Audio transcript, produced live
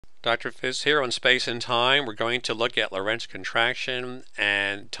Dr. Fizz here on Space and Time. We're going to look at Lorentz contraction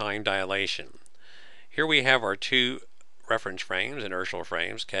and time dilation. Here we have our two reference frames, inertial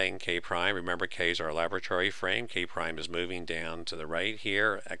frames, K and K prime. Remember, K is our laboratory frame. K prime is moving down to the right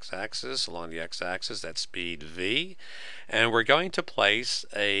here, x-axis. Along the x-axis, that's speed v. And we're going to place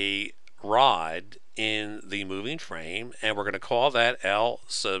a rod in the moving frame, and we're going to call that L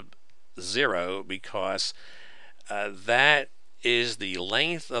sub 0 because that is the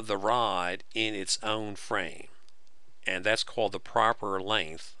length of the rod in its own frame, and that's called the proper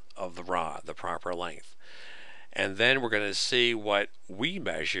length of the rod, the proper length. And then we're going to see what we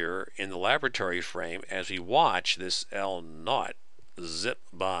measure in the laboratory frame as we watch this L naught zip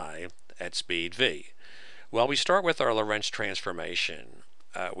by at speed v. Well, we start with our Lorentz transformation.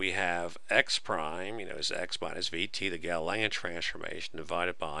 We have x prime, is x minus vt, the Galilean transformation,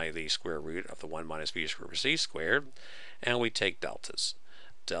 divided by the square root of the 1 minus v squared over c squared, and we take deltas.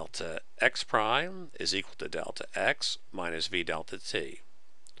 Delta x prime is equal to delta x minus v delta t.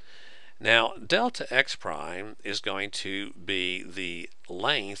 Now, delta x prime is going to be the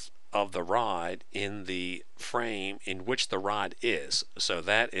length of the rod in the frame in which the rod is. So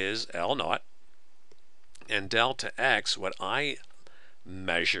that is L naught. And delta x, what I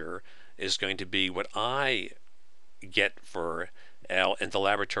measure, is going to be what I get for L in the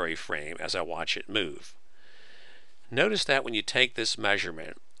laboratory frame as I watch it move. Notice that when you take this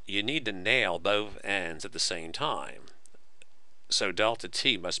measurement, you need to nail both ends at the same time. So delta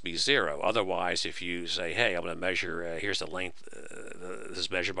t must be 0. Otherwise, if you say, hey, I'm going to measure, here's the length, this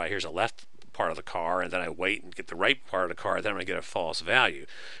is measured by, here's the left part of the car, and then I wait and get the right part of the car, then I'm going to get a false value.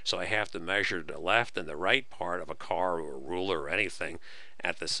 So I have to measure the left and the right part of a car or a ruler or anything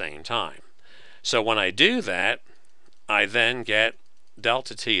at the same time. So when I do that, I then get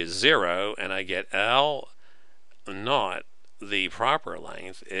delta t is 0, and I get L naught, the proper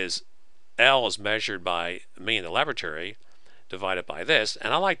length, is L is measured by me in the laboratory, divided by this,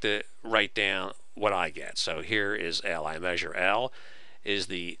 and I like to write down what I get. So here is L. I measure L is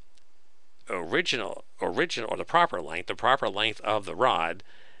the original or the proper length of the rod,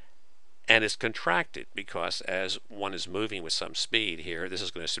 and it's contracted because as one is moving with some speed here, this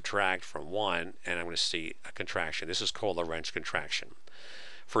is going to subtract from 1, and I'm going to see a contraction. This is called Lorentz contraction.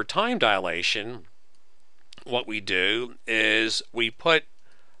 For time dilation, what we do is we put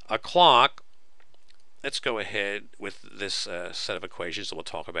a clock. Let's go ahead with this set of equations, and we'll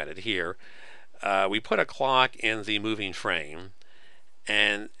talk about it here. We put a clock in the moving frame,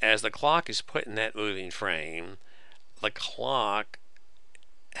 and as the clock is put in that moving frame, the clock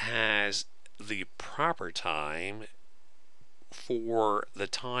has the proper time for the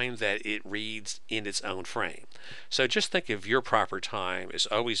time that it reads in its own frame. So just think of your proper time as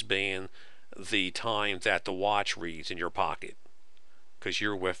always being the time that the watch reads in your pocket, because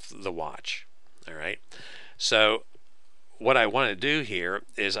you're with the watch. All right. So what I want to do here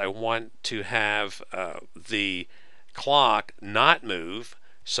is I want to have the clock not move.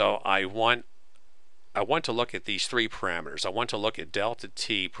 So I want to look at these three parameters. I want to look at delta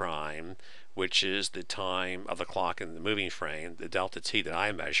t prime, which is the time of the clock in the moving frame, the delta t that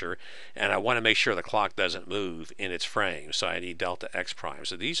I measure, and I want to make sure the clock doesn't move in its frame. So I need delta x prime.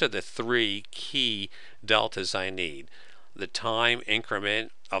 So these are the three key deltas I need. The time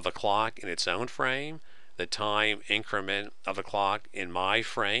increment of the clock in its own frame, the time increment of the clock in my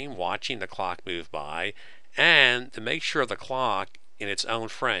frame, watching the clock move by, and to make sure the clock in its own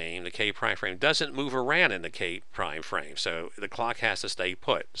frame, the K prime frame, doesn't move around in the K prime frame. So the clock has to stay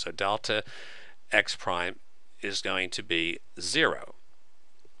put. So delta x prime is going to be 0.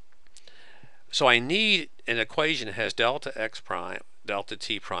 So I need an equation that has delta x prime, delta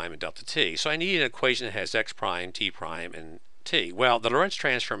t prime, and delta t. So I need an equation that has x prime, t prime, and t. Well, the Lorentz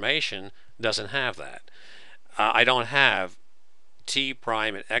transformation doesn't have that. I don't have t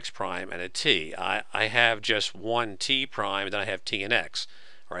prime and x prime and a t. I have just one t prime, and then I have t and x,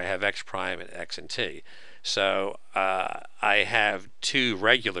 or I have x prime and x and t. So I have two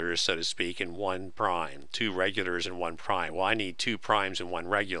regulars, so to speak, and one prime, two regulars and one prime. Well, I need two primes and one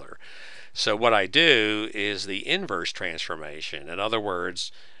regular. So what I do is the inverse transformation. In other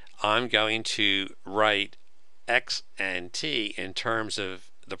words, I'm going to write x and t in terms of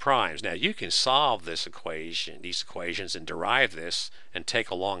the primes. Now you can solve this equation, these equations, and derive this and take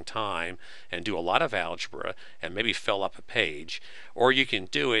a long time and do a lot of algebra and maybe fill up a page, or you can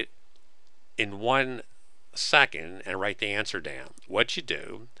do it in 1 second and write the answer down. What you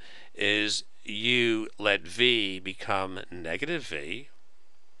do is you let v become negative v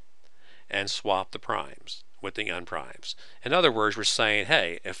and swap the primes with the unprimes. In other words, we're saying,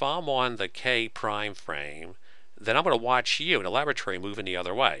 hey, if I'm on the K prime frame, then I'm going to watch you in the laboratory moving the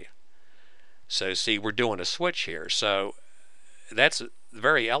other way. So see, we're doing a switch here. So that's a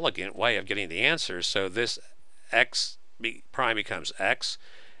very elegant way of getting the answers. So this x prime becomes x,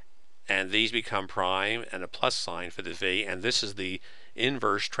 and these become prime, and a plus sign for the v, and this is the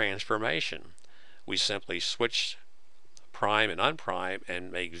inverse transformation. We simply switch prime and unprime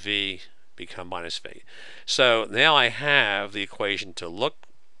and make v become minus v. So now I have the equation to look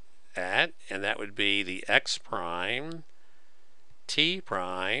at, and that would be the x prime, t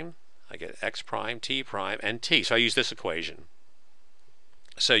prime, I get x prime, t prime, and t. So I use this equation.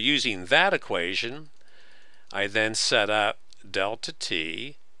 So using that equation, I then set up delta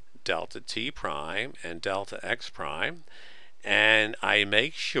t prime, and delta x prime, and I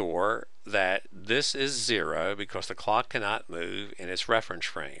make sure that this is 0 because the clock cannot move in its reference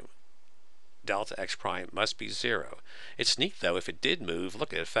frame. Delta x prime must be 0. It's neat though, if it did move,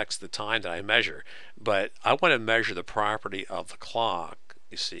 look, it affects the time that I measure. But I want to measure the property of the clock,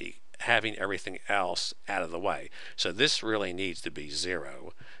 you see, having everything else out of the way. So this really needs to be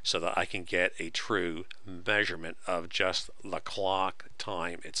 0 so that I can get a true measurement of just the clock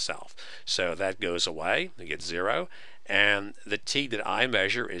time itself. So that goes away, I get 0. And the t that I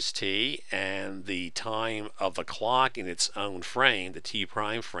measure is t, and the time of the clock in its own frame, the t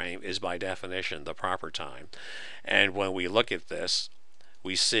prime frame, is by definition the proper time. And when we look at this,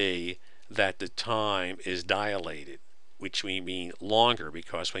 we see that the time is dilated, which we mean longer,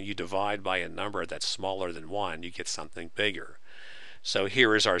 because when you divide by a number that's smaller than 1, you get something bigger. So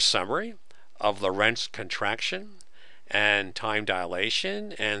here is our summary of Lorentz contraction and time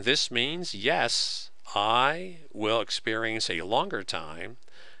dilation, and this means, yes, I will experience a longer time.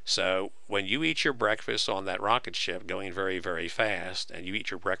 So when you eat your breakfast on that rocket ship going very, very fast, and you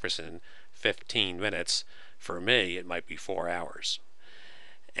eat your breakfast in 15 minutes, for me it might be 4 hours.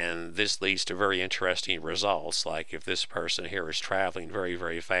 And this leads to very interesting results, like if this person here is traveling very,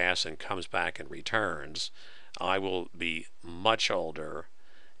 very fast and comes back and returns, I will be much older.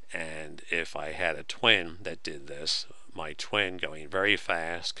 And if I had a twin that did this, my twin going very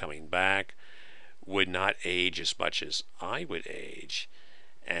fast, coming back, would not age as much as I would age.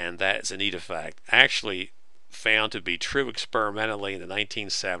 And that is a neat effect. Actually found to be true experimentally in the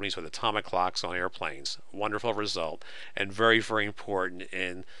 1970s with atomic clocks on airplanes. Wonderful result, and very, very important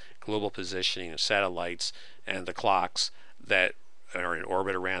in global positioning of satellites and the clocks that are in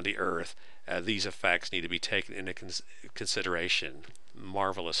orbit around the Earth. These effects need to be taken into consideration.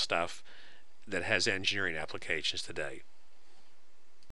 Marvelous stuff that has engineering applications today.